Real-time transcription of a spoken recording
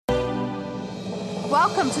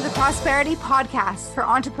Welcome to the Prosperity Podcast for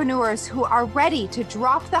entrepreneurs who are ready to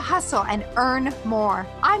drop the hustle and earn more.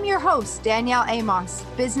 I'm your host, Danielle Amos,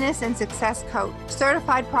 business and success coach,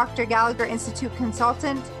 certified Proctor Gallagher Institute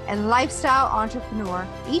consultant, and lifestyle entrepreneur.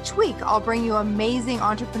 Each week, I'll bring you amazing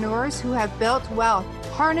entrepreneurs who have built wealth,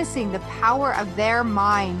 harnessing the power of their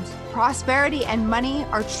mind. Prosperity and money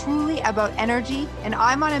are truly about energy, and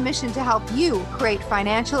I'm on a mission to help you create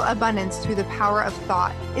financial abundance through the power of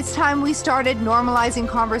thought. It's time we started normalizing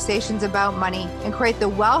conversations about money and create the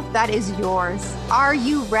wealth that is yours. Are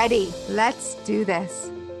you ready? Let's do this.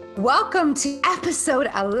 Welcome to episode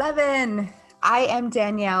 11. I am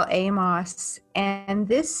Danielle Amos, and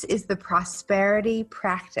this is the Prosperity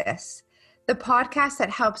Practice, the podcast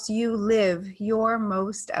that helps you live your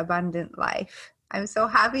most abundant life. I'm so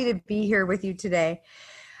happy to be here with you today.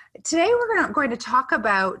 Today, we're going to talk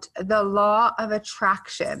about the law of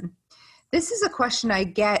attraction. This is a question I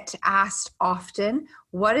get asked often.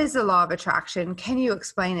 What is the law of attraction? Can you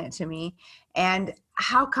explain it to me? And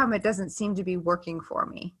how come it doesn't seem to be working for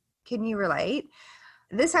me? Can you relate?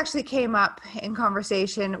 This actually came up in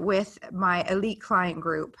conversation with my elite client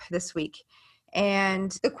group this week.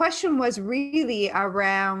 And the question was really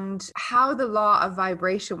around how the law of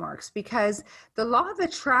vibration works, because the law of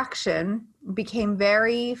attraction became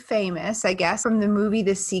very famous, I guess, from the movie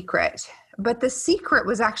The Secret. But The Secret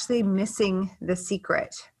was actually missing the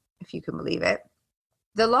secret, if you can believe it.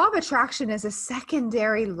 The law of attraction is a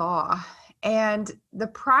secondary law, and the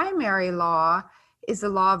primary law is the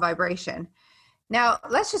law of vibration. Now,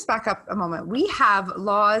 let's just back up a moment. We have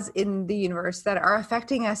laws in the universe that are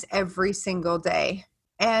affecting us every single day.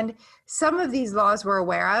 And some of these laws we're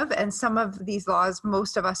aware of, and some of these laws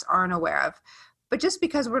most of us aren't aware of. But just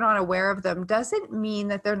because we're not aware of them doesn't mean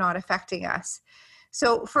that they're not affecting us.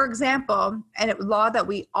 So, for example, a law that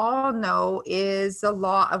we all know is the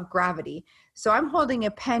law of gravity. So I'm holding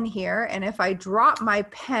a pen here, and if I drop my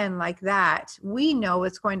pen like that, we know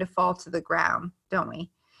it's going to fall to the ground, don't we?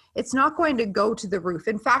 It's not going to go to the roof.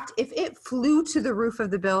 In fact, if it flew to the roof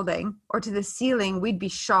of the building or to the ceiling, we'd be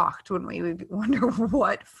shocked, wouldn't we? We'd wonder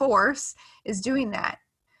what force is doing that.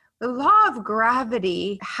 The law of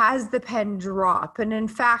gravity has the pen drop. And in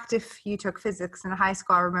fact, if you took physics in high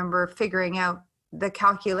school, I remember figuring out the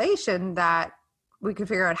calculation that we could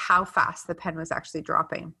figure out how fast the pen was actually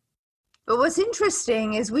dropping. But what's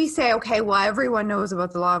interesting is we say, okay, well, everyone knows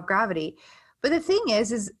about the law of gravity. But the thing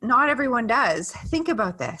is not everyone does. Think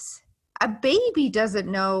about this. A baby doesn't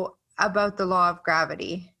know about the law of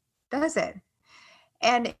gravity, does it?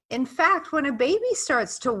 And in fact, when a baby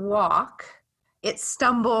starts to walk, it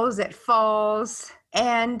stumbles, it falls,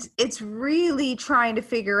 and it's really trying to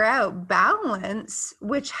figure out balance,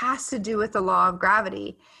 which has to do with the law of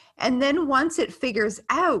gravity. And then once it figures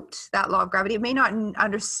out that law of gravity, it may not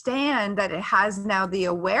understand that it has now the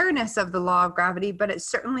awareness of the law of gravity, but it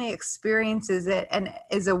certainly experiences it and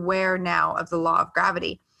is aware now of the law of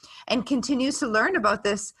gravity and continues to learn about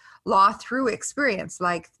this law through experience,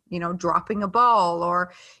 like, dropping a ball,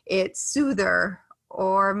 or it's soother,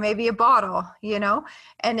 or maybe a bottle,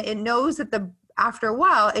 and it knows that after a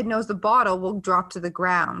while, it knows the bottle will drop to the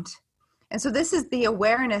ground. And so this is the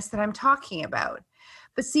awareness that I'm talking about.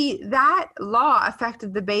 But see, that law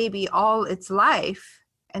affected the baby all its life,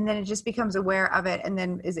 and then it just becomes aware of it and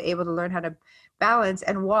then is able to learn how to balance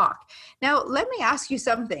and walk. Now, let me ask you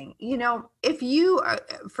something. If you,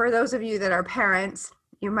 for those of you that are parents,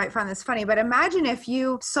 you might find this funny, but imagine if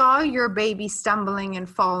you saw your baby stumbling and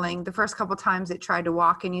falling the first couple times it tried to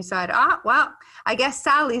walk, and you said, well, I guess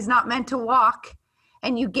Sally's not meant to walk,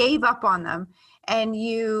 and you gave up on them, and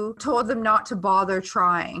you told them not to bother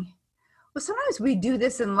trying. Well, sometimes we do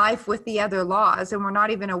this in life with the other laws and we're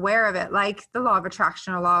not even aware of it, like the law of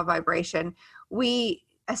attraction or law of vibration. We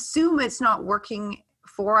assume it's not working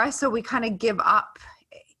for us, so we kind of give up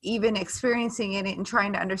even experiencing it and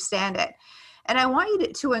trying to understand it. And I want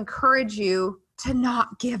you to encourage you to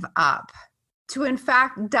not give up, to in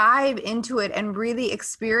fact dive into it and really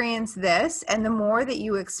experience this. And the more that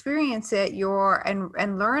you experience it,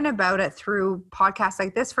 and learn about it through podcasts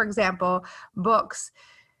like this, for example, books,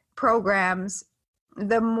 programs,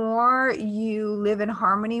 the more you live in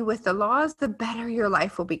harmony with the laws, the better your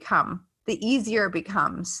life will become, the easier it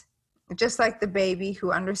becomes. Just like the baby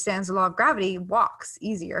who understands the law of gravity walks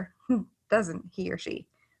easier, doesn't he or she?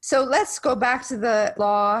 So let's go back to the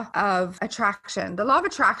law of attraction. The law of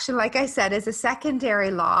attraction, like I said, is a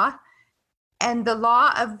secondary law, and the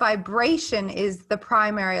law of vibration is the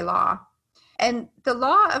primary law. And the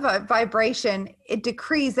law of vibration, it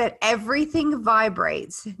decrees that everything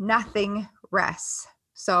vibrates, nothing rests.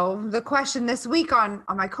 So the question this week on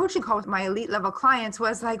my coaching call with my elite level clients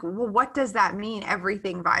was like, well, what does that mean?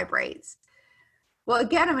 Everything vibrates. Well,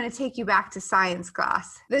 again, I'm going to take you back to science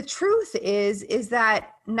class. The truth is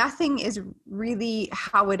that nothing is really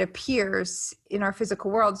how it appears in our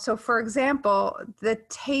physical world. So for example, the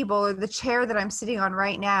table or the chair that I'm sitting on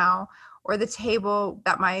right now, or the table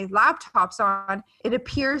that my laptop's on, it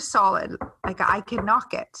appears solid, like I can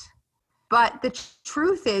knock it. But the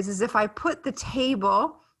truth is if I put the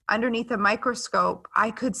table underneath a microscope, I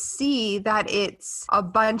could see that it's a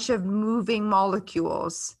bunch of moving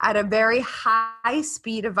molecules at a very high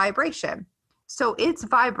speed of vibration. So it's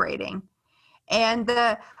vibrating. And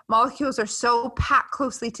the molecules are so packed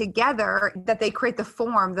closely together that they create the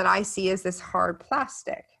form that I see as this hard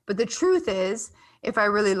plastic. But the truth is, if I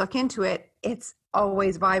really look into it, it's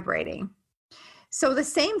always vibrating. So the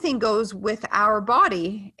same thing goes with our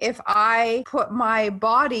body. If I put my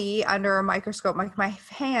body under a microscope, like my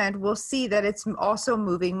hand, we'll see that it's also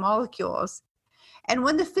moving molecules. And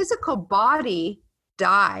when the physical body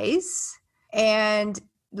dies, and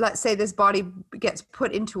let's say this body gets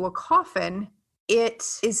put into a coffin, it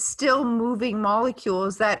is still moving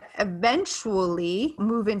molecules that eventually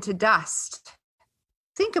move into dust.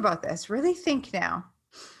 Think about this. Really think now.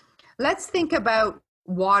 Let's think about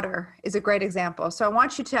water is a great example. So I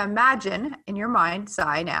want you to imagine in your mind's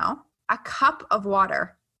eye now, a cup of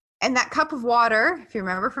water. And that cup of water, if you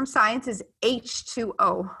remember from science, is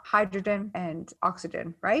H2O, hydrogen and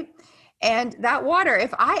oxygen, right? And that water,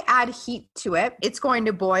 if I add heat to it, it's going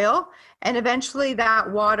to boil. And eventually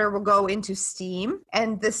that water will go into steam,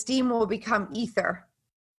 and the steam will become ether.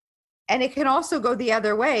 And it can also go the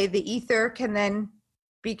other way. The ether can then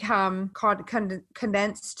become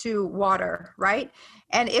condensed to water, right?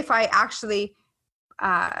 And if I actually,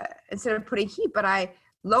 instead of putting heat, but I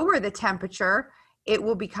lower the temperature, it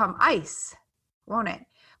will become ice, won't it?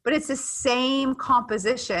 But it's the same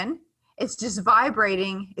composition. It's just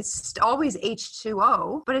vibrating. It's always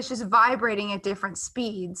H2O, but it's just vibrating at different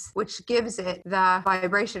speeds, which gives it the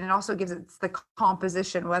vibration. It also gives it the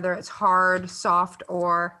composition, whether it's hard, soft,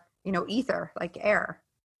 or, ether, like air.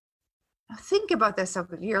 Think about this. So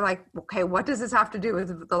you're like, okay, what does this have to do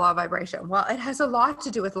with the law of vibration? Well, it has a lot to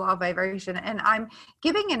do with the law of vibration. And I'm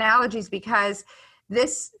giving analogies because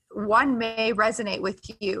this one may resonate with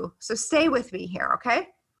you. So stay with me here, okay?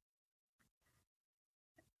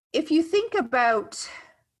 If you think about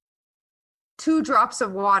 2 drops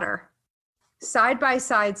of water side by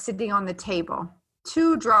side sitting on the table,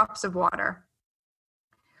 2 drops of water.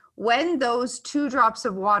 When those 2 drops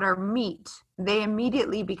of water meet, they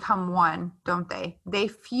immediately become one, don't they? They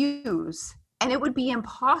fuse. And it would be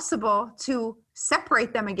impossible to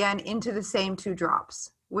separate them again into the same 2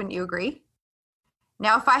 drops. Wouldn't you agree?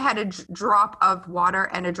 Now, if I had a drop of water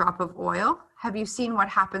and a drop of oil, have you seen what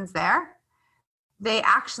happens there? They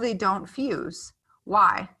actually don't fuse.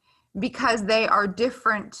 Why? Because they are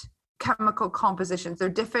different chemical compositions. They're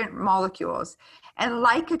different molecules. And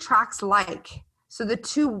like attracts like. So the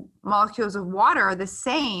 2 molecules of water are the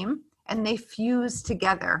same and they fuse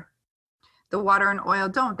together. The water and oil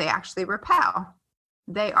don't. They actually repel.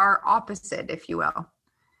 They are opposite, if you will.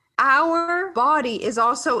 Our body is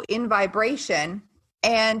also in vibration,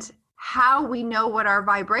 and how we know what our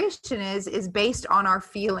vibration is based on our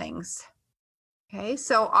feelings. Okay,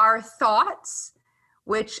 so our thoughts,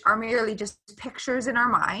 which are merely just pictures in our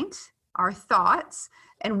mind, our thoughts,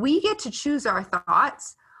 and we get to choose our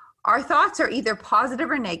thoughts. Our thoughts are either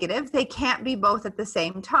positive or negative. They can't be both at the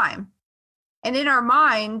same time. And in our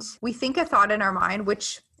mind, we think a thought in our mind,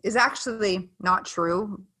 which is actually not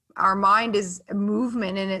true. Our mind is a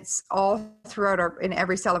movement, and it's all throughout in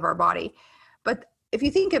every cell of our body. But if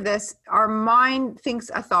you think of this, our mind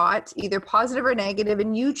thinks a thought, either positive or negative,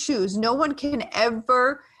 and you choose. No one can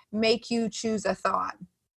ever make you choose a thought.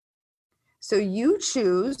 So you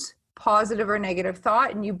choose positive or negative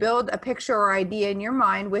thought, and you build a picture or idea in your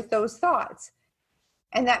mind with those thoughts.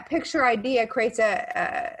 And that picture idea creates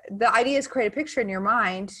the ideas create a picture in your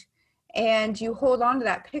mind, and you hold on to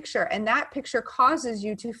that picture, and that picture causes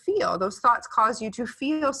you to feel. Those thoughts cause you to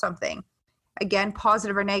feel something. Again,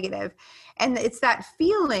 positive or negative. And it's that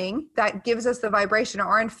feeling that gives us the vibration.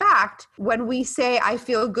 Or in fact, when we say, I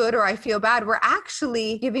feel good or I feel bad, we're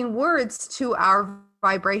actually giving words to our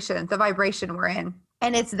vibration, the vibration we're in.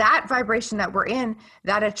 And it's that vibration that we're in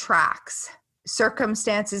that attracts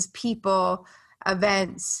circumstances, people,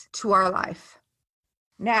 events to our life.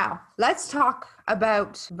 Now, let's talk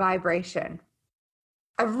about vibration.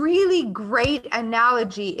 A really great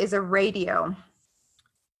analogy is a radio.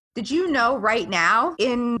 Did you know right now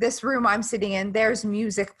in this room I'm sitting in, there's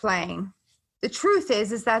music playing? The truth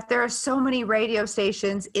is that there are so many radio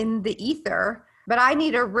stations in the ether, but I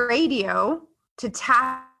need a radio to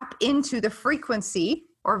tap into the frequency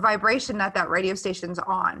or vibration that radio station's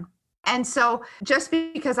on. And so just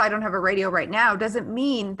because I don't have a radio right now doesn't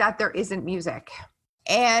mean that there isn't music.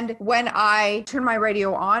 And when I turn my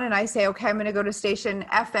radio on and I say, okay, I'm going to go to station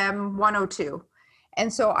FM 102.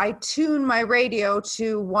 And so I tune my radio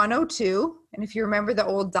to 102. And if you remember the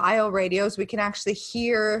old dial radios, we can actually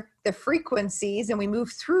hear the frequencies and we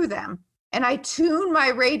move through them. And I tune my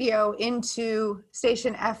radio into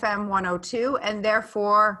station FM 102, and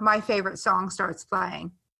therefore my favorite song starts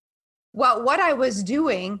playing. Well, what I was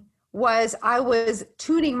doing was I was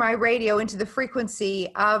tuning my radio into the frequency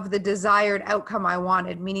of the desired outcome I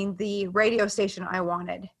wanted, meaning the radio station I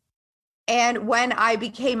wanted. And when I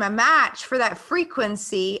became a match for that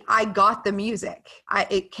frequency, I got the music.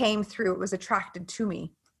 It came through, it was attracted to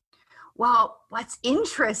me. Well, what's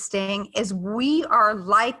interesting is we are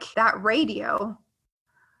like that radio,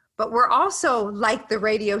 but we're also like the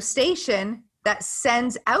radio station that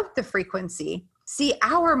sends out the frequency. See,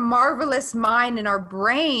 our marvelous mind and our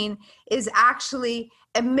brain is actually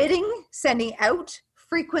emitting, sending out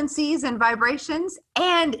frequencies and vibrations,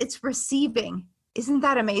 and it's receiving. Isn't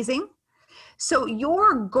that amazing? So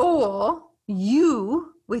your goal,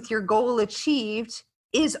 you with your goal achieved,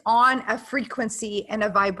 is on a frequency and a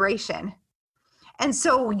vibration. And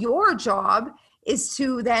so your job is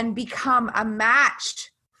to then become a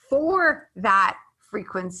match for that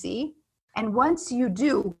frequency. And once you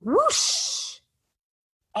do, whoosh,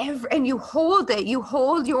 and you hold it, you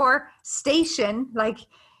hold your station, like,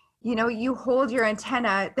 you hold your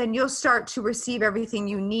antenna, then you'll start to receive everything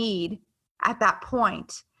you need at that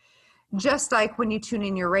point. Just like when you tune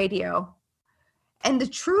in your radio. And the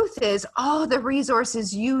truth is, all the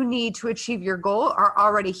resources you need to achieve your goal are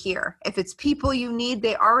already here. If it's people you need,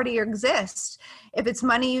 they already exist. If it's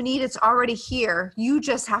money you need, it's already here. You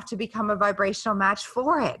just have to become a vibrational match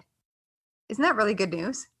for it. Isn't that really good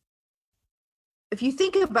news? If you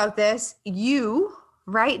think about this, you,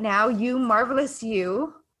 right now, you, marvelous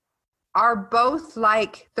you, are both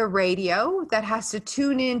like the radio that has to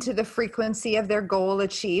tune into the frequency of their goal,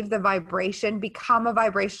 achieve the vibration, become a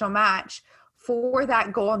vibrational match for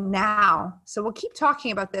that goal now. So we'll keep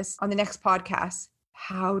talking about this on the next podcast,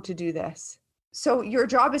 how to do this. So your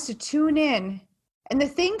job is to tune in. And the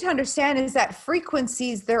thing to understand is that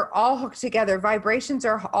frequencies, they're all hooked together. Vibrations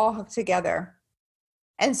are all hooked together.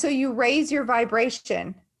 And so you raise your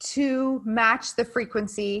vibration to match the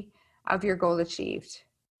frequency of your goal achieved.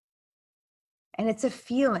 And it's a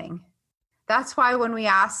feeling. That's why when we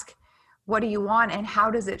ask, what do you want and how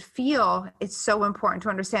does it feel? It's so important to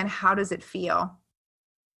understand, how does it feel?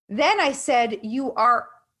 Then I said, you are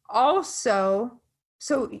also,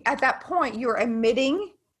 so at that point, you're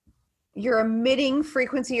emitting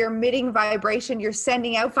frequency, you're emitting vibration, you're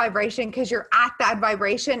sending out vibration because you're at that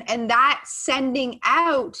vibration. And that sending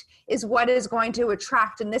out is what is going to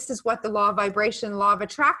attract. And this is what the law of vibration, law of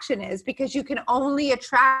attraction is, because you can only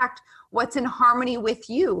attract what's in harmony with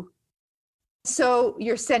you. So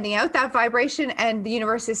you're sending out that vibration and the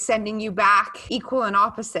universe is sending you back equal and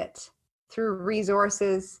opposite through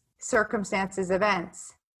resources, circumstances,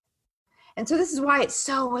 events. And so this is why it's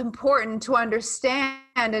so important to understand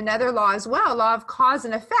another law as well, law of cause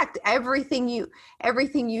and effect. Everything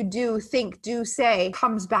you do, think, do, say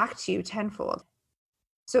comes back to you tenfold.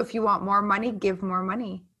 So if you want more money, give more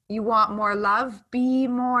money. You want more love, be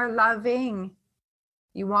more loving.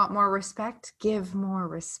 You want more respect, give more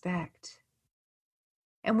respect.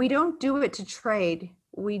 And we don't do it to trade.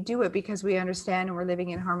 We do it because we understand and we're living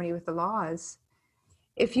in harmony with the laws.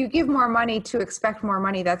 If you give more money to expect more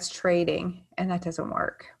money, that's trading, and that doesn't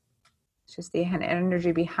work. It's just the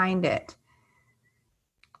energy behind it.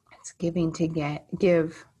 It's giving to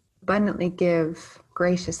give, abundantly give,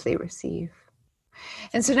 graciously receive.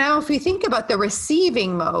 And so now if we think about the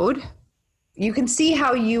receiving mode, you can see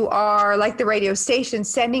how you are like the radio station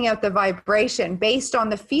sending out the vibration based on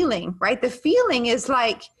the feeling, right? The feeling is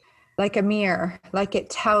like a mirror, like it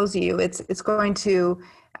tells you, it's going to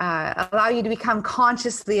allow you to become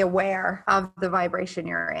consciously aware of the vibration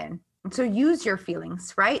you're in. And so use your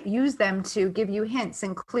feelings, right? Use them to give you hints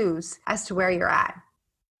and clues as to where you're at.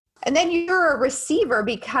 And then you're a receiver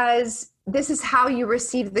because this is how you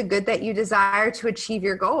receive the good that you desire to achieve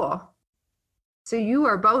your goal. So you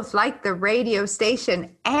are both like the radio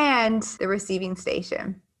station and the receiving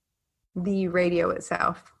station, the radio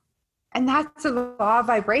itself. And that's a law of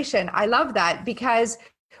vibration. I love that because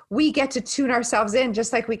we get to tune ourselves in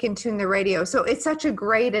just like we can tune the radio. So it's such a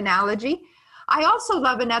great analogy. I also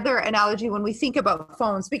love another analogy when we think about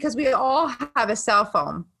phones, because we all have a cell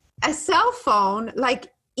phone. A cell phone, like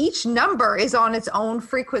each number is on its own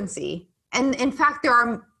frequency. And in fact, there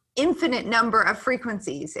are infinite number of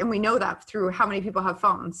frequencies. And we know that through how many people have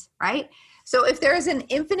phones, right? So if there is an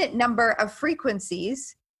infinite number of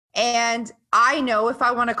frequencies, and I know if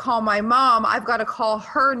I want to call my mom, I've got to call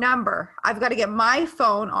her number. I've got to get my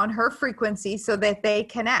phone on her frequency so that they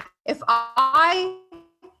connect. If I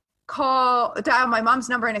dial my mom's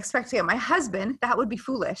number and expect to get my husband, that would be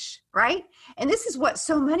foolish, right? And this is what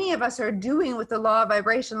so many of us are doing with the law of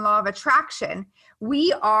vibration, law of attraction.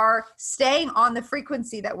 We are staying on the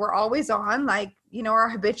frequency that we're always on, like, our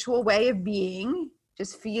habitual way of being,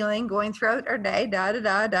 just feeling, going throughout our day, da, da,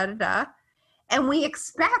 da, da, da, da. And we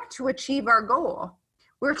expect to achieve our goal.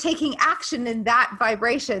 We're taking action in that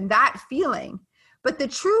vibration, that feeling. But the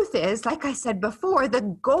truth is, like I said before,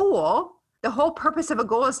 the whole purpose of a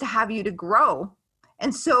goal is to have you to grow.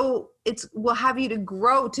 And so will have you to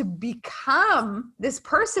grow to become this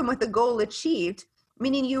person with the goal achieved,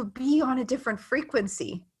 meaning you'll be on a different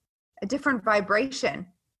frequency, a different vibration.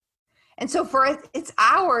 And so it's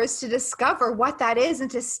ours to discover what that is and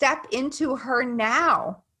to step into her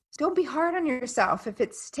now. Don't be hard on yourself if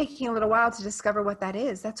it's taking a little while to discover what that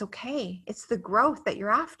is. That's okay. It's the growth that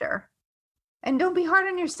you're after. And don't be hard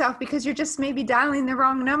on yourself because you're just maybe dialing the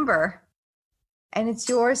wrong number. And it's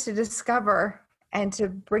yours to discover and to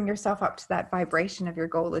bring yourself up to that vibration of your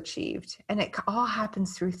goal achieved. And it all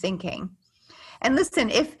happens through thinking. And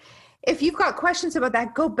listen, if you've got questions about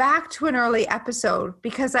that, go back to an early episode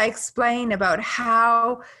because I explain about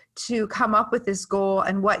how to come up with this goal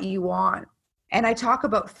and what you want. And I talk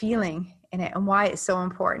about feeling in it and why it's so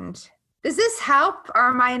important. Does this help?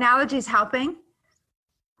 Are my analogies helping?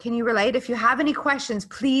 Can you relate? If you have any questions,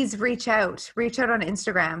 please reach out. Reach out on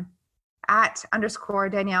Instagram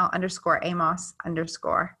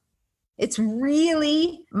 @_Danielle_Amos_. It's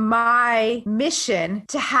really my mission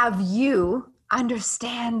to have you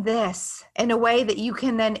understand this in a way that you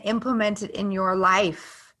can then implement it in your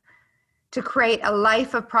life to create a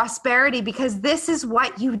life of prosperity, because this is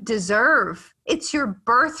what you deserve. It's your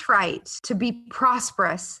birthright to be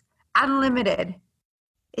prosperous, unlimited.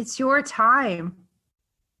 It's your time.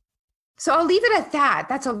 So I'll leave it at that.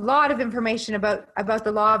 That's a lot of information about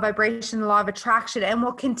the law of vibration, the law of attraction, and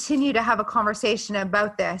we'll continue to have a conversation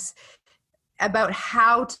about this, about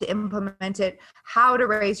how to implement it, how to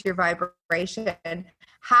raise your vibration,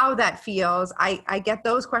 how that feels. I get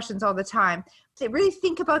those questions all the time. So really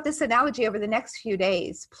think about this analogy over the next few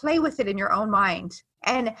days. Play with it in your own mind.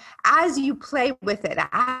 And as you play with it,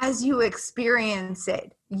 as you experience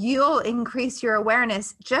it, you'll increase your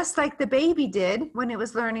awareness just like the baby did when it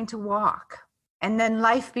was learning to walk. And then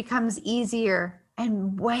life becomes easier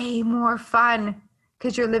and way more fun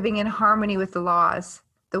because you're living in harmony with the laws,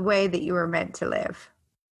 the way that you were meant to live.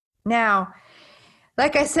 Now,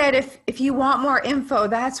 like I said, if you want more info,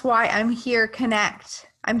 that's why I'm here. Connect.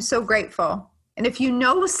 I'm so grateful. And if you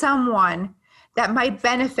know someone that might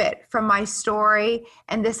benefit from my story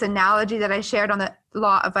and this analogy that I shared on the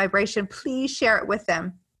law of vibration, please share it with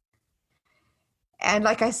them. And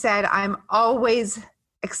like I said, I'm always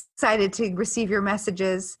excited to receive your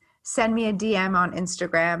messages. Send me a DM on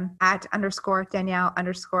Instagram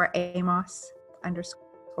 @_Danielle_Amos_.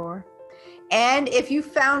 And if you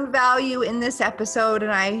found value in this episode,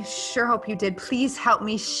 and I sure hope you did, please help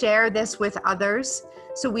me share this with others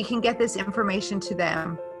so we can get this information to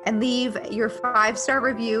them. And leave your 5-star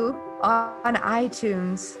review on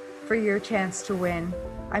iTunes for your chance to win.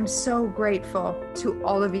 I'm so grateful to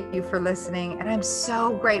all of you for listening, and I'm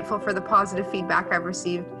so grateful for the positive feedback I've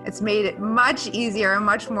received. It's made it much easier and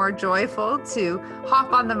much more joyful to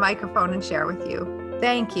hop on the microphone and share with you.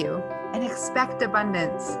 Thank you, and expect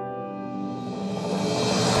abundance.